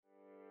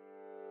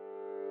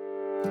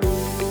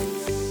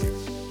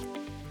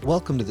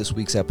Welcome to this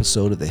week's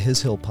episode of the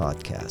His Hill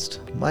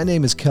Podcast. My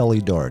name is Kelly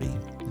Doherty,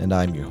 and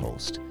I'm your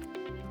host.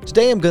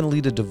 Today I'm going to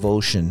lead a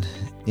devotion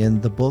in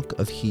the book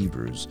of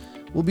Hebrews.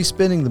 We'll be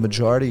spending the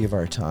majority of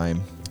our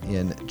time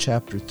in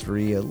chapter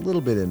 3, a little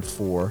bit in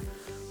 4.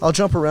 I'll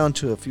jump around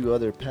to a few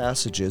other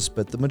passages,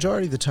 but the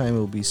majority of the time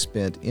will be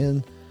spent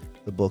in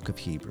the book of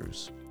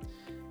Hebrews.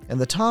 And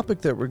the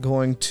topic that we're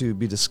going to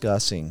be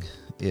discussing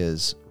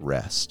is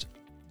rest.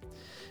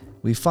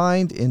 We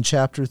find in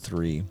chapter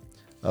 3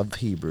 of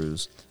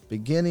Hebrews,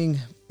 beginning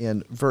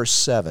in verse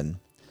 7,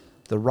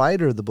 the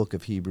writer of the book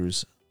of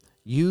Hebrews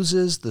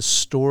uses the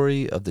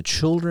story of the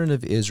children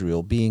of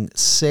Israel being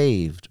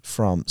saved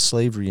from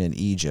slavery in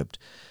Egypt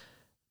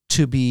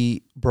to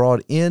be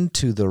brought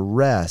into the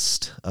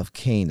rest of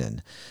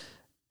Canaan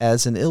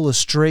as an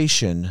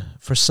illustration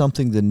for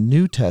something the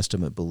New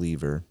Testament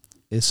believer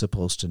is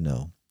supposed to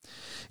know.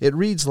 It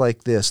reads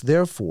like this,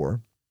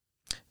 therefore,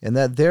 and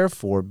that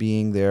therefore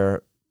being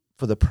there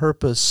for the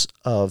purpose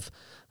of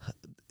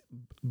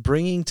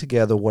bringing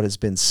together what has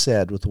been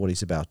said with what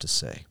he's about to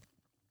say.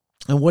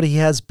 And what he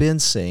has been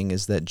saying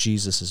is that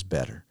Jesus is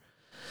better.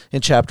 In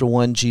chapter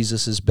 1,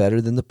 Jesus is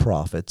better than the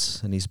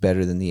prophets, and he's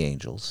better than the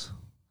angels.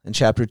 In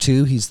chapter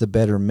 2, he's the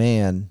better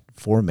man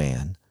for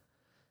man.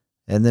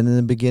 And then in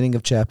the beginning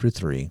of chapter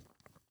 3,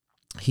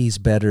 he's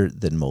better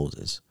than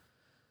Moses,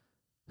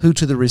 who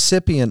to the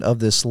recipient of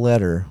this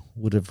letter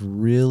would have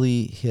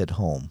really hit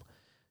home,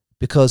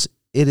 because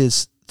it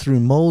is through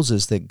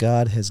Moses that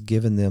God has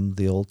given them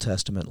the Old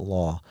Testament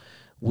law,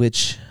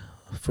 which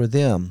for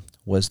them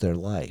was their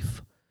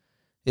life.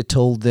 It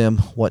told them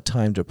what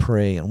time to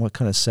pray and what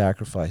kind of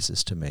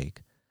sacrifices to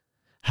make,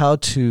 how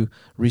to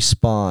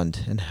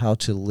respond and how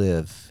to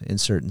live in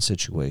certain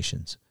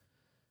situations.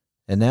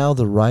 And now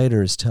the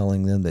writer is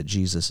telling them that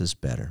Jesus is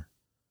better.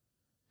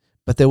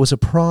 But there was a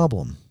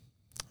problem.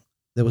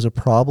 There was a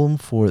problem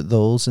for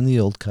those in the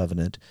Old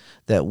Covenant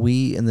that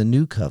we in the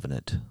New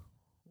Covenant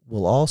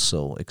will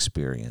also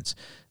experience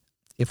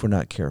if we're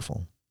not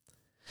careful.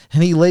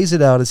 And he lays it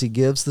out as he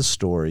gives the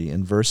story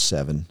in verse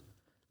 7.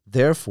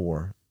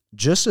 Therefore,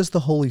 just as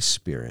the Holy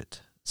Spirit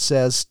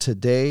says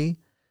today,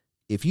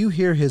 if you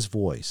hear his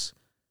voice,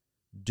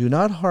 do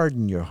not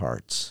harden your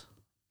hearts,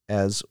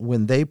 as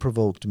when they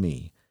provoked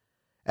me,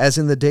 as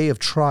in the day of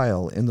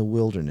trial in the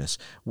wilderness,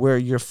 where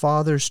your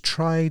fathers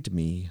tried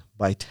me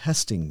by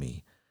testing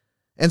me,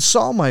 and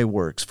saw my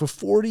works for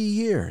 40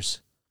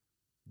 years.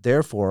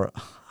 Therefore,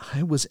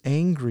 I was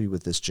angry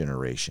with this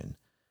generation,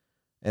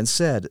 and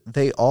said,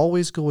 they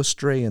always go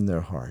astray in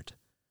their heart,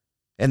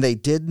 and they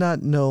did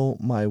not know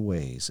my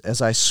ways.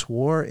 As I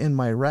swore in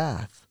my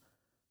wrath,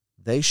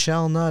 they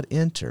shall not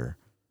enter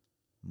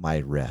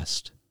my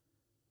rest.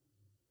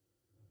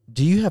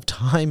 Do you have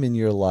time in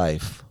your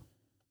life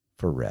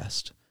for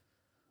rest?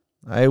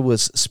 I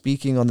was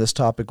speaking on this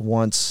topic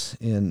once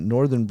in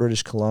northern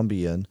British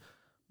Columbia, and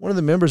one of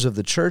the members of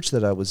the church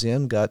that I was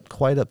in got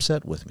quite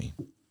upset with me.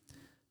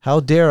 How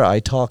dare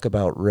I talk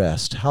about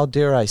rest? How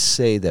dare I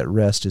say that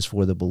rest is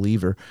for the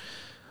believer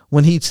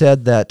when he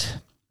said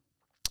that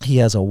he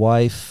has a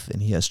wife and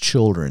he has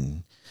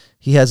children,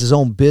 he has his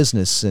own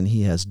business and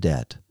he has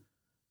debt.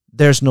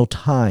 There's no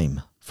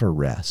time for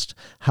rest.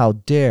 How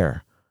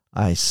dare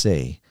I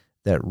say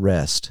that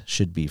rest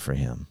should be for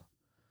him?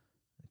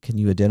 Can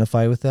you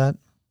identify with that?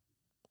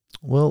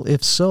 Well,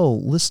 if so,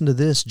 listen to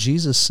this.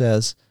 Jesus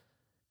says,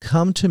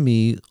 come to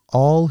me,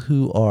 all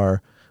who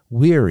are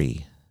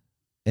weary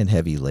and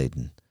heavy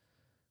laden,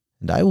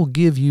 and I will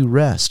give you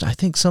rest. I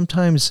think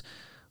sometimes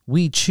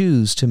we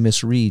choose to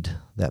misread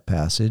that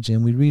passage,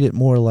 and we read it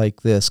more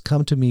like this: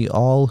 come to me,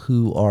 all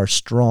who are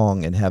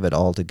strong and have it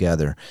all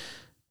together,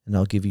 and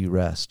I'll give you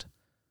rest.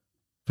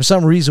 For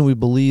some reason, we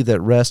believe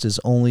that rest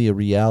is only a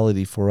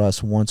reality for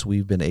us once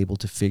we've been able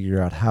to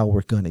figure out how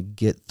we're going to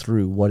get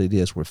through what it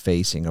is we're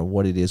facing or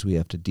what it is we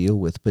have to deal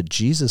with. But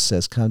Jesus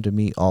says, come to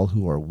me, all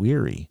who are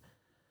weary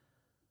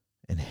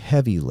and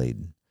heavy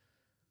laden,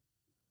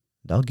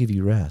 and I'll give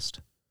you rest.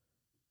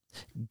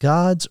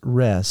 God's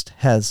rest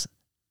has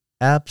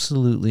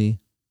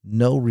absolutely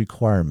no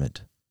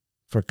requirement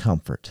for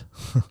comfort.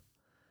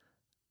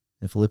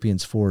 In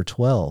Philippians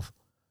 4:12,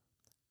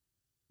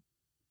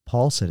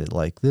 Paul said it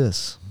like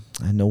this: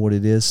 I know what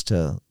it is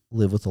to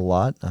live with a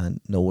lot. I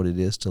know what it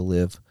is to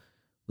live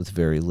with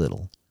very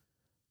little.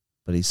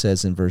 But he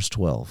says in verse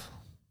 12,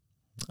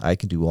 I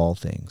can do all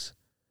things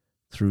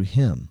through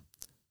him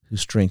who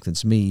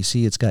strengthens me. You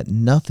see, it's got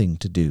nothing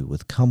to do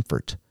with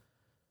comfort.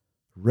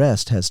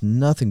 Rest has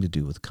nothing to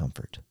do with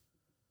comfort.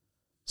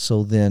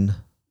 So then,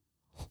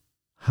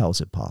 how is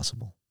it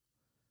possible?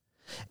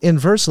 In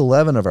verse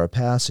 11 of our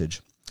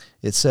passage,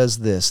 it says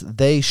this: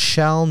 they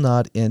shall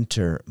not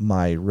enter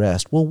my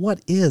rest. Well,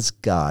 what is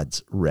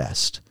God's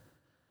rest?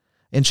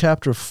 In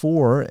chapter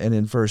 4 and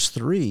in verse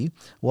 3,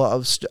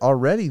 well,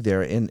 already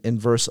there in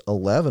verse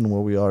 11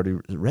 where we already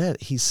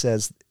read, he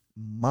says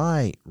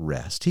my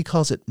rest. He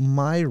calls it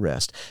my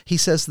rest. He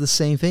says the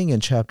same thing in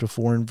chapter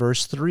 4 and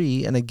verse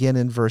 3 and again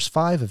in verse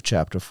 5 of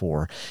chapter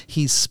 4.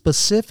 He's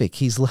specific.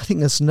 He's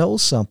letting us know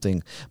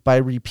something by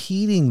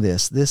repeating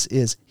this. This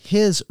is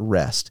his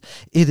rest.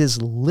 It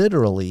is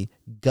literally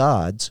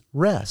God's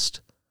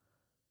rest.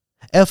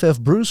 F.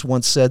 Bruce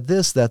once said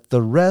this, that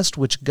the rest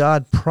which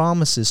God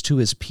promises to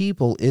his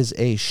people is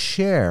a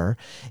share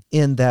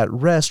in that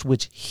rest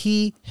which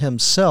he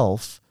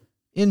himself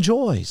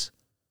enjoys.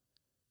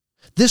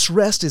 This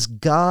rest is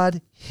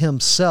God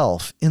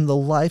himself in the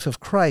life of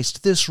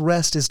Christ. This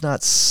rest is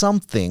not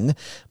something,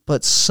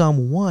 but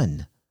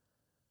someone.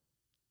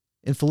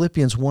 In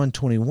Philippians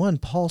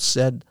 1:21, Paul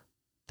said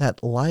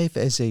that life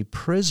as a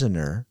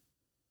prisoner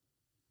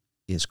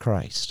is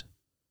Christ.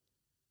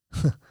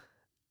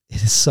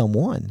 It is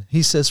someone.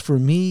 He says, for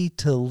me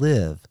to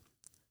live,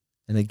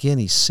 and again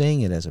he's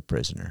saying it as a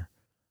prisoner,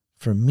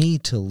 for me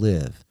to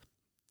live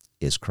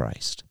is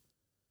Christ.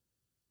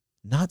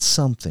 Not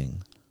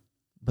something,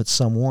 but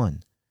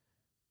someone.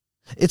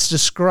 It's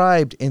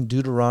described in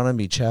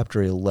Deuteronomy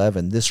chapter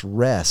 11, this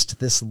rest,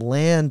 this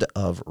land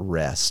of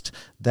rest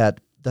that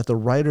the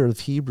writer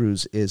of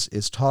Hebrews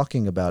is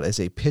talking about as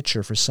a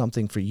picture for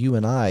something for you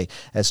and I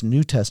as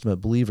New Testament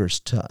believers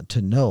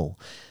to know.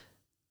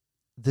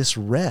 This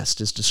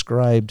rest is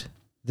described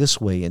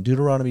this way in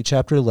Deuteronomy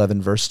chapter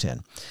 11, verse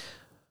 10.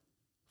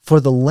 For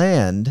the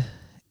land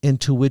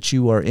into which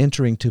you are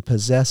entering to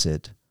possess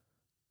it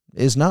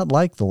is not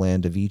like the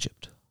land of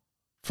Egypt,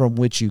 from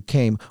which you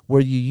came, where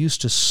you used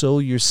to sow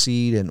your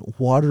seed and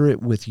water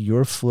it with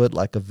your foot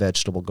like a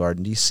vegetable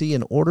garden. You see,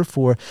 in order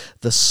for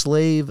the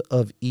slave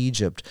of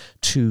Egypt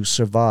to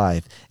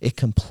survive, it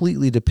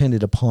completely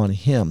depended upon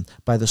him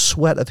by the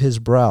sweat of his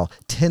brow,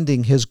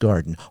 tending his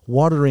garden,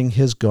 watering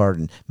his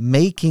garden,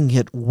 making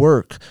it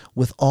work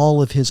with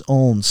all of his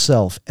own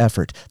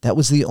self-effort. That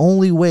was the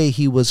only way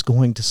he was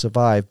going to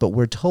survive. But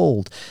we're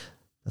told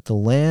that the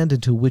land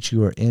into which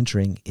you are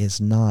entering is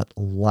not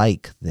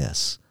like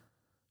this.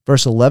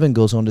 Verse 11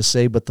 goes on to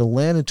say, but the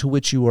land into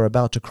which you are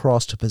about to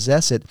cross to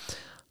possess it,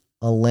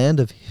 a land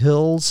of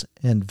hills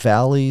and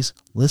valleys,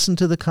 listen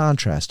to the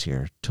contrast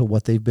here to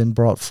what they've been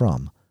brought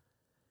from.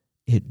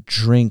 It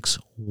drinks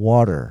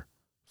water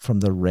from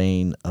the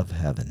rain of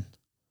heaven.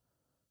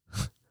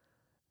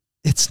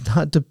 It's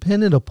not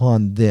dependent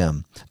upon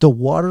them. The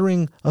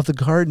watering of the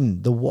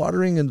garden, the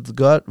watering of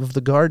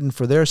the garden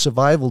for their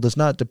survival does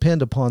not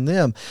depend upon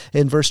them.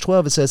 In verse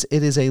 12 it says,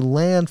 it is a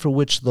land for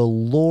which the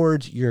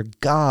Lord your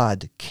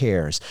God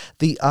cares.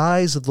 The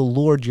eyes of the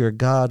Lord your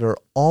God are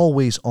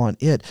always on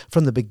it,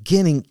 from the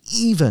beginning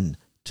even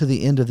to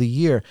the end of the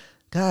year.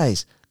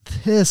 Guys,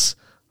 this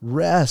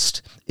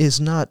rest is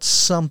not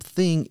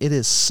something, it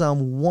is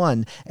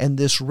someone, and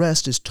this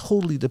rest is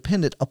totally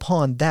dependent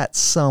upon that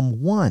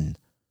someone.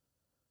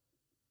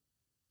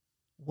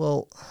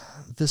 Well,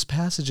 this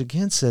passage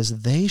again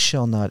says, they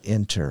shall not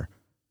enter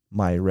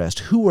my rest.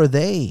 Who are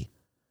they?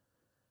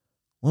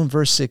 Well, in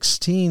verse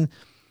 16,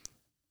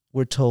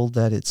 we're told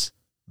that it's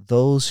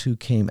those who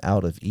came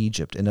out of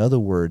Egypt. In other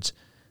words,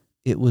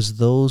 it was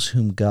those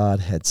whom God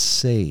had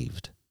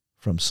saved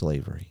from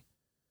slavery.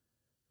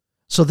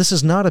 So this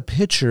is not a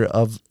picture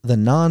of the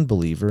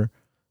non-believer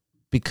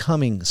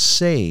becoming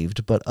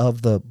saved, but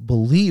of the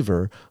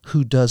believer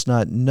who does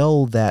not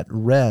know that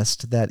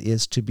rest that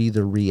is to be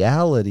the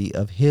reality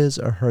of his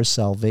or her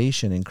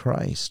salvation in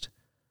Christ.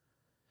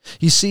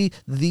 You see,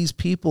 these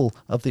people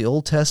of the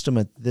Old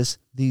Testament, this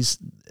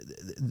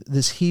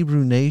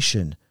Hebrew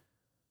nation,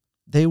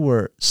 they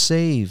were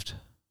saved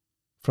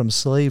from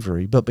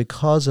slavery, but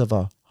because of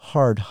a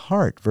hard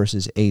heart,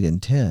 verses 8 and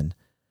 10,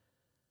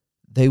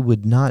 they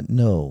would not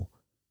know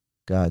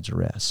God's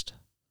rest.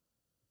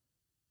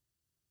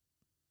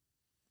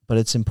 But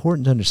it's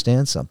important to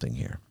understand something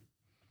here.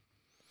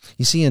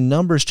 You see, in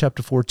Numbers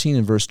chapter 14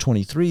 and verse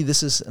 23,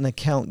 this is an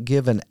account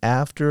given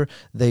after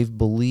they've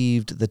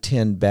believed the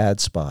 10 bad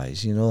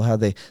spies. You know how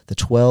the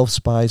 12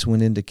 spies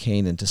went into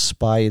Canaan to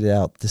spy it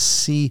out, to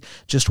see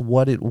just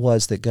what it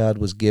was that God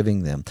was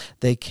giving them.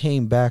 They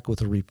came back with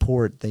a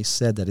report. They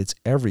said that it's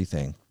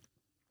everything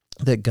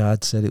that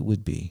God said it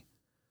would be.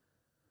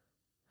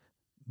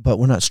 But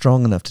we're not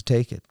strong enough to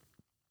take it.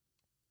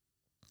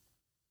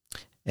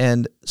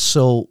 And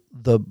so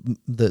the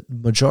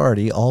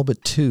majority, all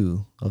but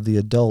 2 of the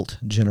adult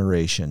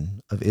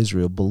generation of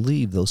Israel,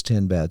 believed those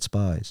 10 bad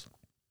spies.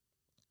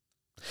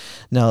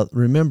 Now,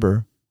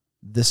 remember,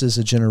 this is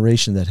a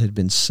generation that had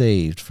been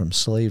saved from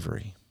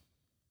slavery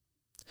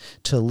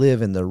to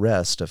live in the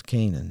rest of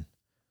Canaan,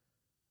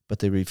 but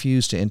they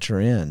refused to enter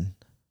in.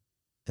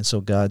 And so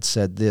God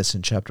said this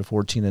in chapter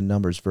 14 of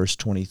Numbers, verse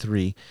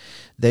 23,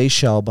 they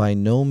shall by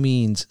no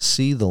means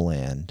see the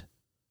land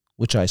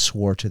which I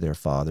swore to their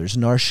fathers,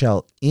 nor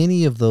shall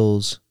any of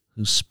those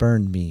who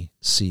spurned me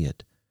see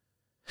it.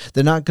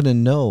 They're not going to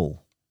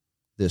know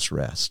this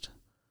rest.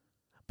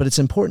 But it's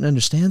important to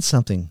understand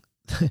something.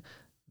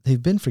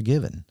 They've been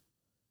forgiven.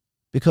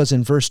 Because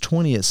in verse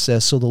 20 it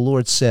says, so the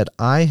Lord said,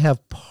 I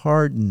have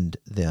pardoned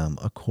them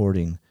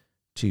according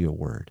to your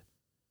word.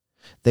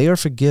 They are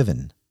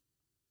forgiven.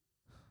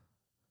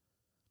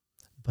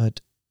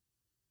 But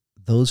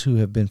those who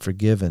have been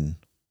forgiven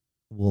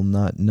will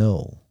not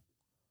know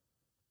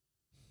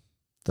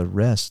the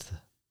rest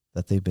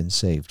that they've been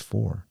saved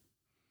for.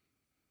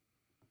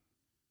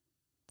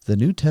 The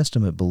New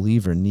Testament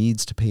believer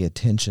needs to pay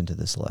attention to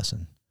this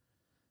lesson.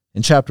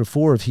 In chapter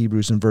 4 of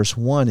Hebrews, in verse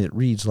 1, it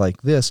reads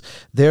like this: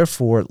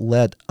 "Therefore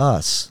let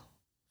us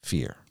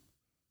fear."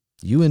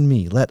 You and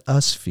me, let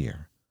us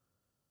fear.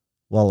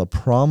 While a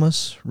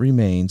promise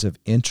remains of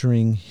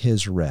entering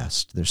his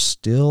rest, there's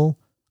still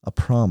a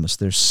promise.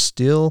 There's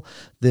still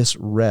this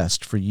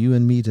rest for you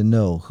and me to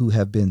know who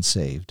have been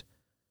saved.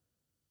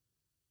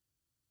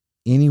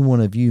 Any one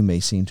of you may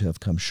seem to have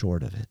come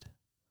short of it.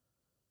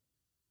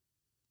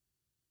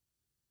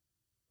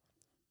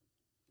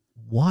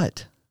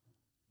 What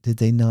did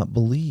they not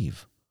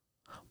believe?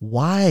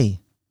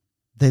 Why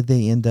did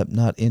they end up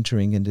not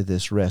entering into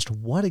this rest?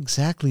 What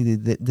exactly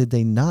did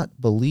they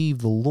not believe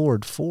the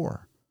Lord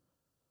for?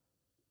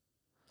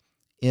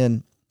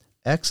 In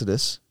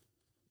Exodus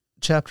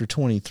chapter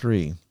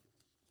 23,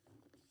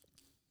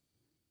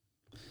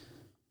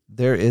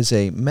 there is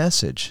a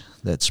message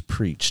that's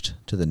preached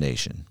to the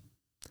nation.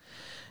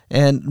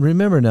 And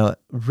remember now,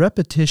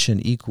 repetition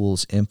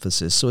equals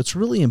emphasis. So it's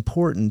really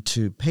important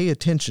to pay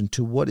attention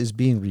to what is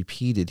being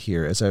repeated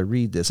here as I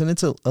read this. And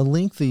it's a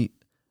lengthy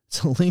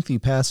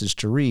passage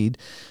to read.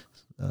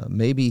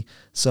 Maybe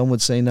some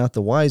would say not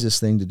the wisest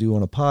thing to do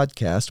on a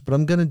podcast, but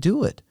I'm going to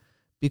do it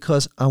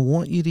because I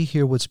want you to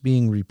hear what's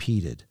being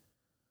repeated.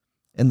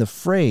 And the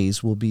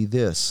phrase will be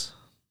this: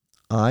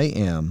 I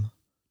am,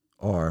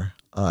 or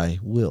I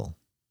will.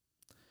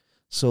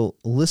 So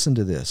listen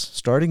to this,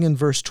 starting in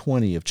verse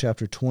 20 of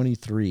chapter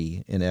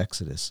 23 in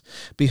Exodus.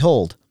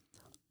 "Behold,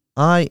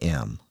 I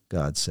am,"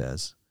 God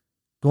says,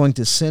 "going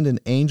to send an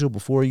angel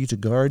before you to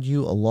guard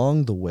you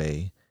along the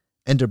way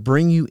and to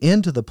bring you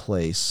into the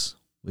place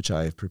which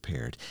I have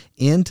prepared,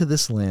 into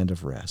this land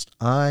of rest.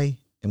 I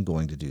am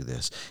going to do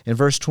this." In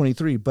verse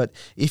 23, "But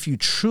if you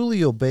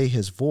truly obey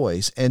his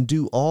voice and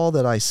do all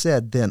that I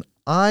said, then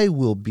I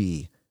will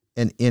be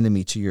an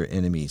enemy to your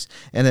enemies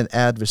and an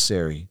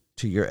adversary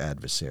to your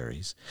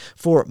adversaries.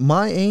 For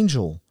my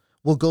angel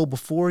will go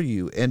before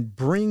you and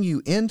bring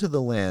you into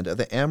the land of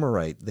the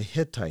Amorite, the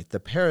Hittite,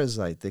 the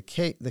Perizzite, the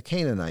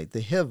Canaanite,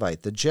 the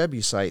Hivite, the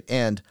Jebusite,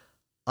 and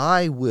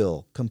I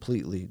will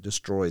completely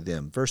destroy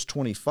them." Verse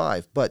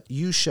 25, "But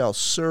you shall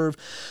serve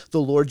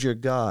the Lord your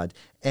God,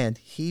 and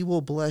he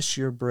will bless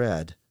your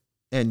bread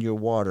and your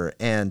water,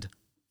 and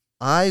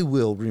I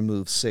will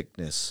remove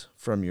sickness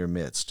from your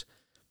midst.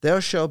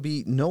 There shall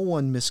be no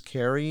one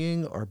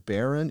miscarrying or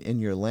barren in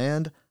your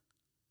land.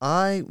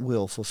 I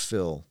will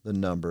fulfill the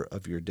number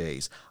of your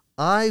days.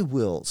 I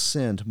will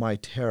send my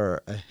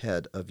terror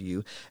ahead of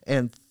you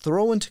and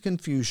throw into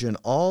confusion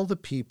all the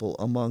people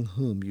among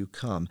whom you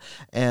come.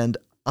 And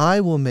I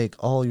will make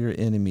all your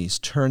enemies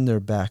turn their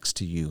backs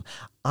to you.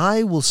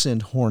 I will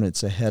send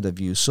hornets ahead of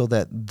you so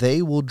that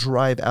they will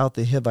drive out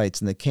the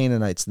Hivites and the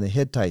Canaanites and the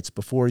Hittites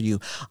before you.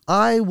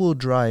 I will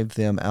drive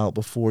them out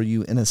before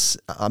you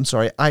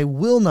I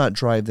will not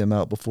drive them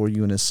out before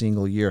you in a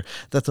single year,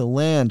 that the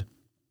land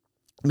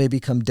may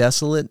become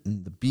desolate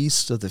and the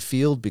beasts of the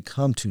field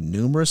become too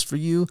numerous for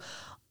you.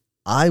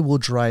 I will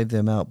drive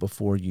them out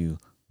before you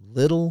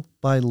little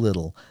by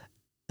little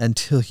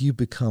until you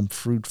become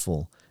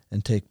fruitful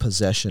and take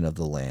possession of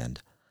the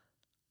land.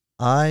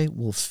 I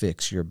will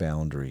fix your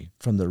boundary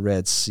from the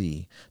Red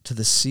Sea to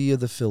the Sea of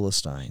the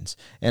Philistines,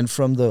 and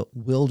from the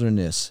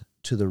wilderness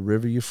to the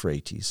river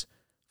Euphrates,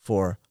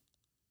 for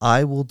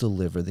I will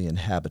deliver the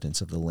inhabitants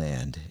of the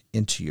land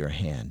into your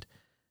hand,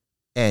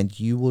 and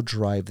you will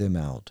drive them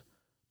out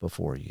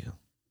before you."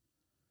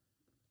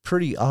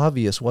 Pretty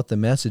obvious what the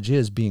message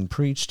is being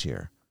preached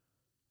here.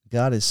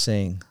 God is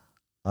saying,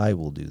 I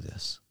will do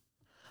this.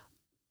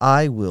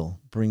 I will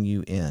bring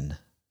you in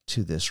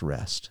to this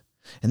rest.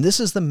 And this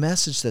is the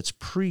message that's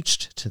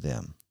preached to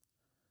them.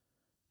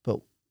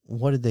 But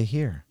what did they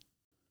hear?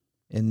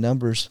 In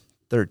Numbers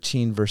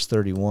 13, verse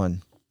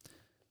 31,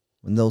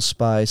 when those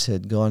spies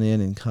had gone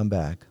in and come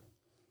back,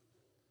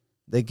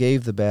 they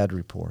gave the bad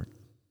report.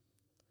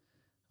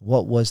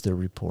 What was their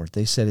report?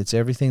 They said it's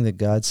everything that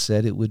God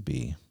said it would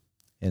be.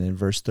 And in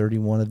verse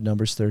 31 of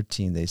Numbers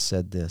 13, they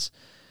said this: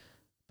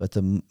 "But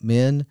the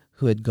men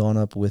who had gone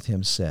up with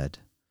him said,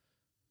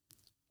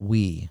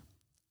 we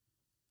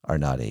are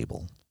not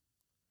able."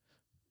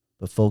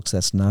 But folks,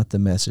 that's not the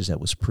message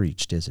that was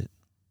preached, is it?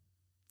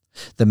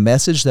 The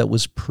message that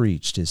was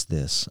preached is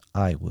this: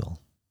 I will,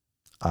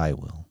 I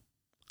will,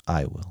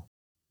 I will.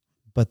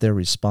 But their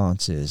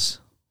response is,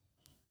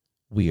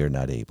 we are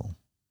not able.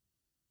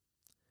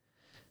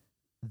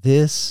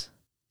 This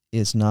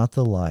is not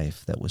the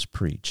life that was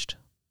preached,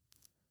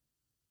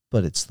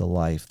 but it's the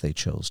life they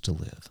chose to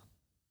live.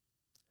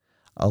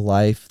 A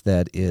life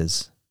that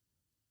is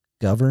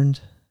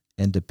governed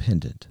and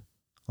dependent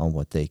on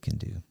what they can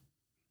do.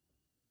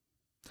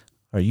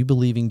 Are you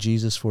believing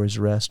Jesus for his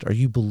rest? Are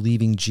you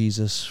believing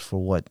Jesus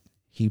for what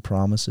he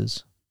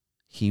promises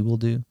he will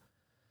do?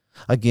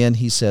 Again,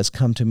 he says,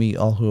 "Come to me,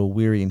 all who are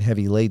weary and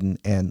heavy laden,"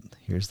 and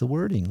here's the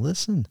wording,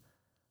 listen,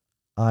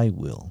 I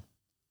will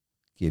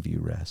give you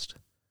rest.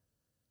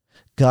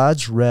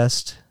 God's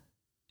rest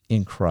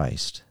in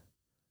Christ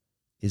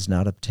is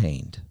not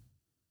obtained.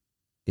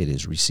 It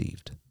is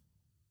received.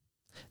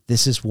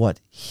 This is what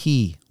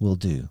he will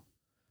do.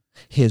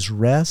 His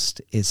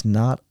rest is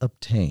not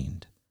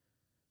obtained.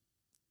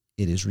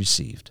 It is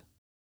received.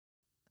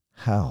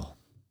 How?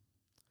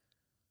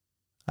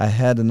 I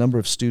had a number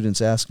of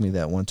students ask me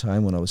that one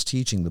time when I was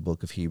teaching the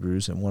book of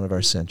Hebrews in one of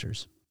our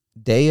centers.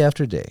 Day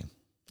after day,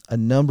 a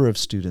number of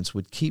students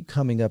would keep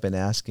coming up and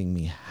asking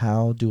me,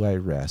 how do I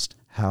rest?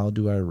 How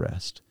do I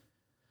rest?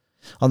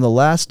 On the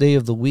last day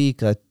of the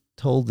week, I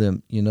told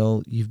them,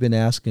 you've been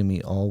asking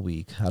me all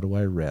week, how do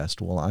I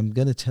rest? Well, I'm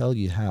going to tell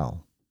you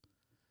how.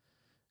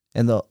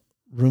 And the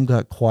room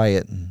got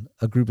quiet, and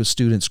a group of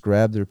students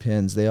grabbed their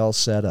pens. They all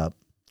sat up,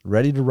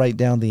 ready to write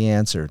down the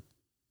answer,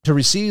 to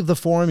receive the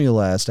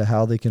formula as to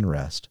how they can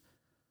rest.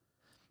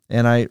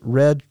 And I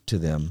read to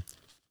them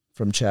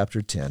from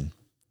chapter 10,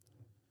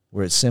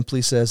 where it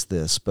simply says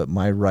this, but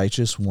my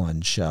righteous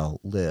one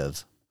shall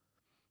live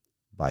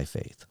by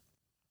faith.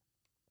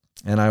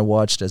 And I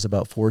watched as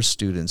about 4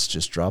 students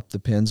just dropped the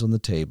pens on the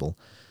table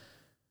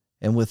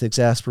and with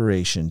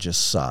exasperation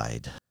just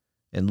sighed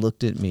and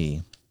looked at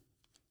me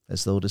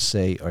as though to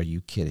say, are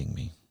you kidding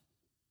me?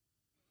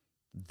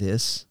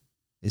 This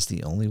is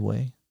the only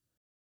way?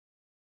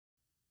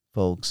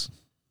 Folks,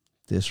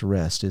 this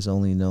rest is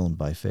only known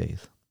by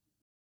faith.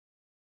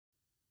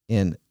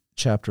 In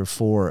chapter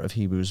 4 of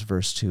Hebrews,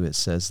 verse 2, it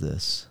says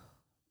this,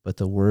 but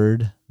the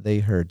word they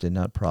heard did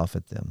not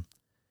profit them,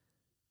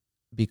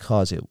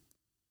 because it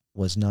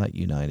was not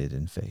united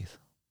in faith.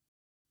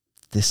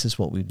 This is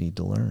what we need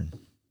to learn.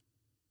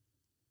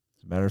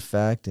 As a matter of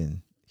fact,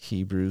 in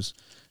Hebrews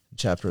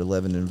chapter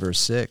 11 and verse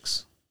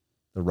 6,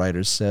 the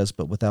writer says,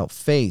 but without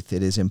faith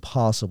it is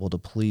impossible to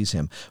please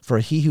him. For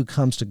he who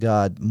comes to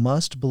God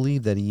must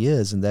believe that he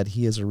is, and that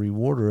he is a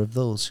rewarder of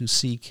those who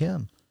seek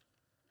him.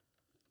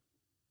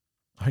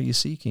 Are you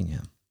seeking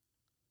him?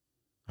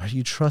 Are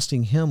you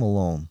trusting him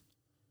alone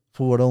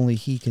for what only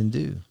he can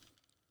do?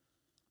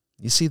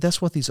 You see,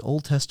 that's what these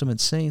Old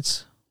Testament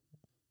saints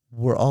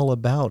were all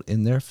about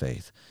in their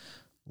faith.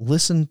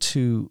 Listen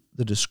to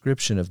the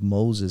description of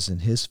Moses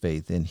and his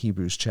faith in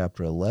Hebrews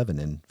chapter 11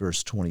 and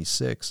verse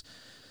 26.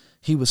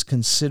 He was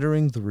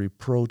considering the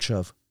reproach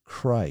of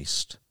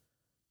Christ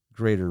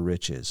greater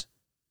riches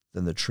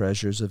than the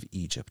treasures of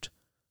Egypt,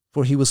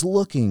 for he was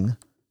looking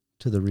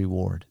to the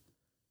reward.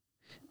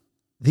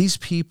 These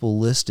people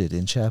listed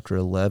in chapter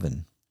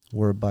 11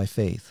 were by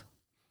faith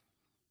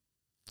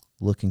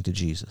looking to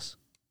Jesus,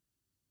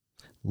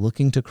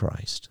 looking to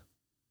Christ,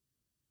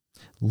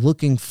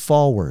 looking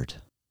forward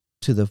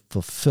to the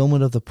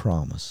fulfillment of the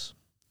promise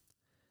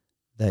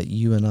that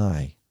you and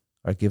I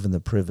are given the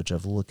privilege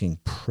of looking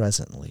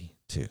presently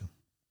to.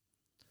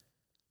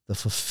 The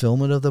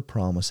fulfillment of the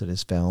promise that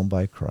is found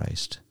by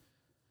Christ,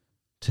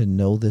 to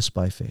know this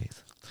by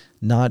faith,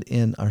 not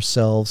in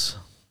ourselves,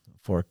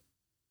 for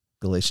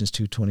Galatians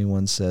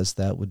 2:21 says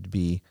that would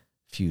be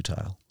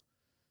futile.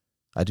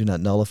 I do not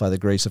nullify the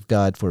grace of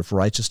God, for if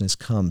righteousness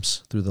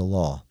comes through the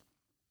law,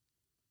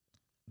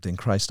 then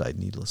Christ died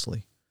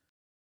needlessly.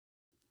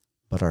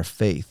 But our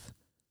faith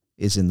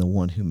is in the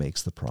one who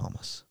makes the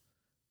promise.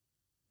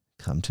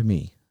 Come to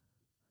me,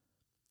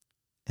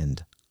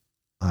 and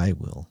I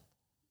will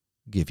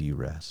give you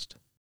rest.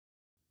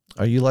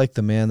 Are you like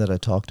the man that I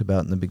talked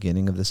about in the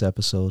beginning of this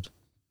episode?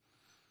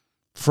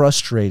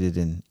 Frustrated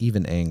and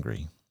even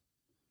angry,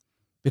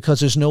 because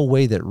there's no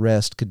way that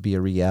rest could be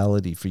a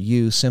reality for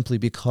you simply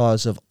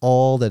because of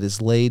all that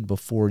is laid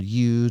before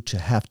you to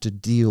have to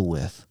deal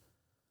with.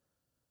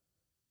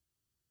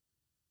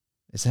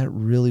 Is that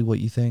really what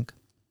you think?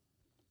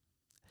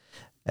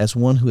 As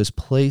one who has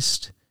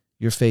placed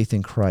your faith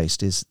in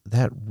Christ, is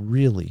that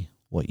really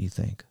what you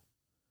think?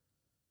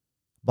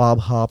 Bob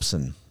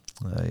Hobson,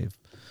 a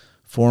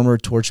former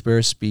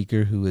torchbearer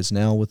speaker who is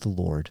now with the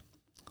Lord,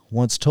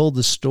 once told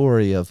the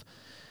story of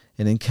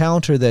an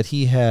encounter that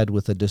he had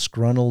with a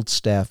disgruntled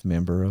staff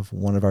member of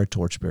one of our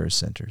torchbearer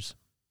centers.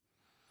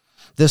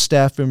 This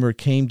staff member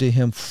came to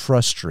him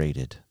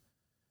frustrated,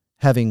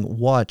 having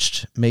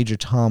watched Major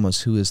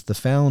Thomas, who is the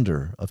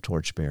founder of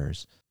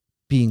Torchbearers,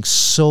 being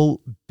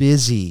so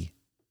busy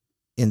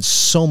in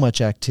so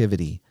much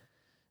activity.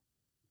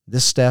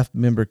 This staff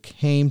member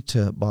came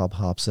to Bob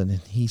Hobson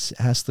and he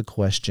asked the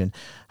question,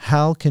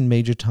 how can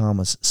Major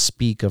Thomas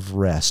speak of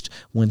rest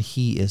when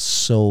he is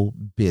so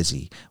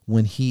busy,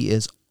 when he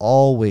is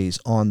always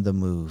on the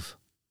move?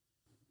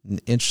 An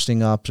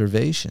interesting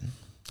observation.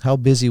 How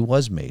busy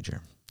was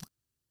Major?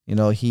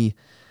 He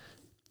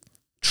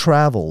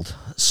traveled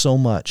so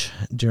much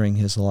during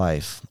his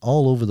life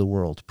all over the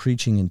world,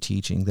 preaching and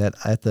teaching, that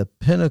at the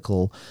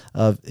pinnacle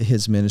of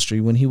his ministry,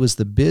 when he was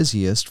the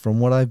busiest, from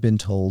what I've been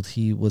told,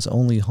 he was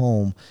only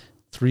home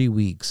 3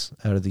 weeks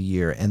out of the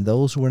year, and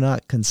those were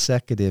not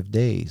consecutive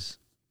days.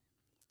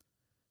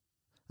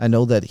 I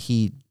know that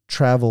he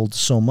traveled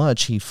so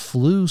much, he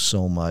flew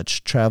so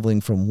much,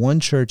 traveling from one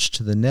church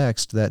to the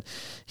next, that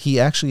he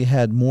actually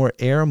had more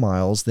air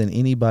miles than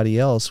anybody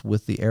else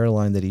with the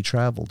airline that he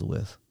traveled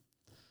with.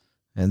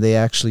 And they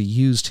actually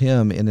used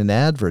him in an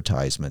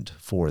advertisement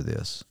for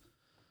this.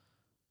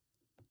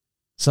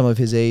 Some of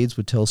his aides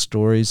would tell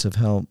stories of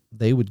how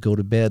they would go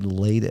to bed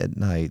late at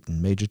night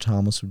and Major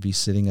Thomas would be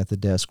sitting at the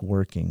desk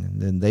working.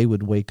 And then they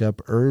would wake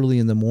up early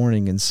in the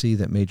morning and see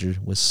that Major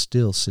was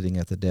still sitting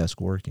at the desk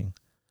working.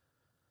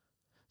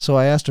 So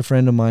I asked a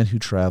friend of mine who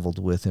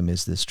traveled with him,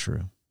 is this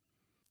true?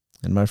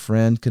 And my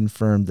friend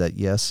confirmed that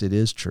yes, it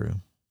is true.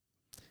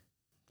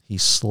 He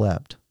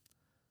slept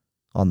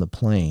on the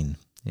plane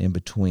in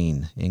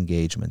between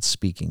engagements,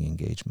 speaking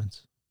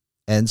engagements.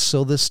 And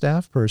so the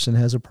staff person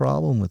has a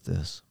problem with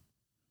this.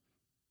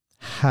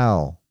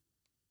 How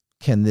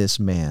can this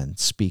man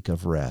speak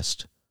of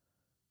rest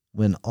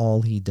when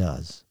all he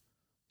does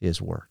is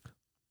work?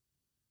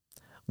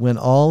 When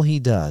all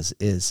he does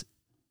is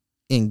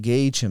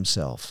engage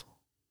himself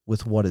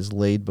with what is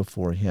laid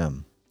before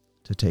him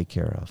to take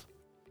care of?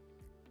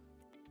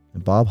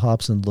 And Bob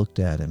Hobson looked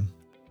at him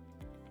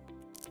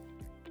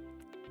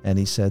and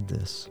he said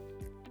this,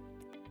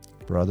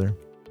 brother,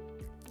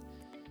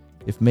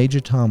 if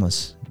Major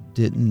Thomas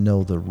didn't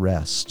know the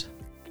rest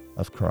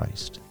of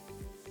Christ,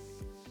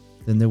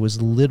 then there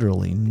was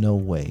literally no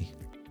way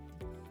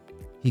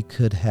he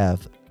could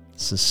have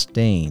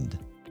sustained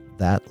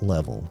that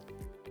level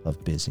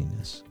of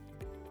busyness.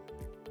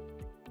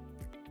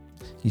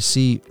 You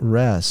see,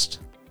 rest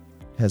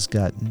has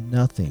got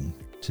nothing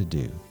to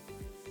do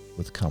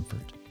with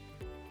comfort.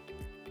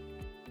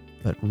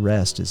 But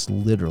rest is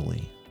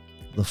literally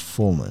the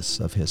fullness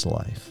of his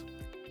life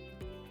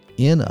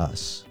in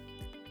us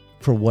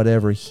for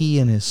whatever he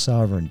in his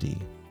sovereignty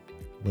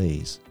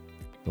lays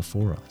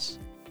before us.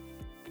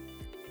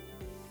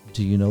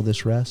 Do you know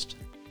this rest?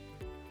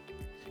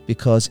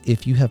 Because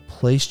if you have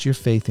placed your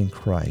faith in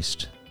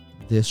Christ,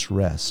 this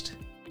rest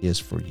is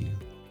for you.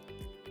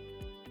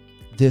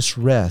 This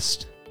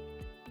rest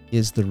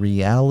is the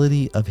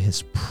reality of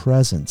his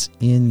presence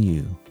in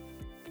you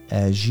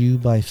as you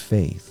by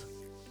faith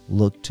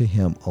look to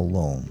him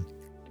alone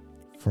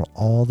for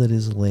all that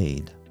is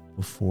laid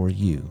before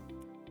you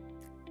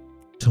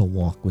to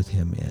walk with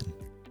him in.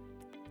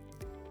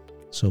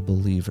 So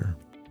believer,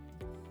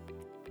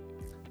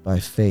 by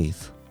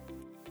faith,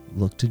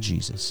 look to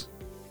Jesus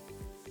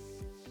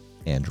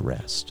and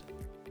rest.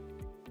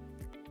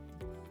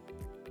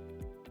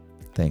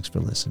 Thanks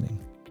for listening.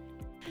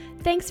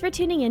 Thanks for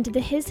tuning in to the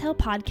His Hill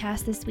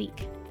podcast this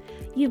week.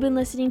 You've been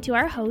listening to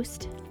our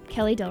host,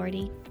 Kelly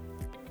Doherty.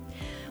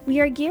 We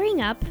are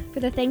gearing up for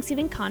the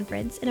Thanksgiving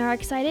conference and are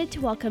excited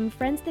to welcome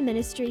friends of the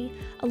ministry,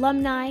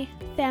 alumni,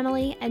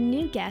 family, and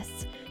new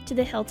guests to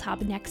the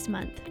Hilltop next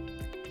month.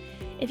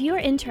 If you are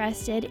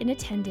interested in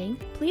attending,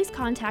 please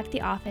contact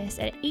the office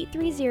at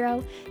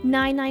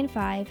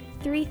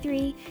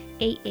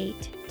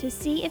 830-995-3388 to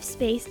see if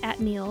space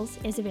at meals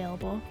is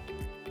available.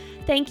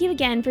 Thank you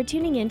again for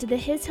tuning in to the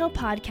His Hill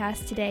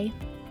podcast today.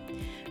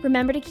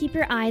 Remember to keep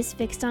your eyes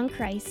fixed on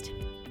Christ.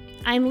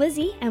 I'm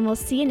Lizzie, and we'll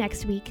see you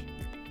next week.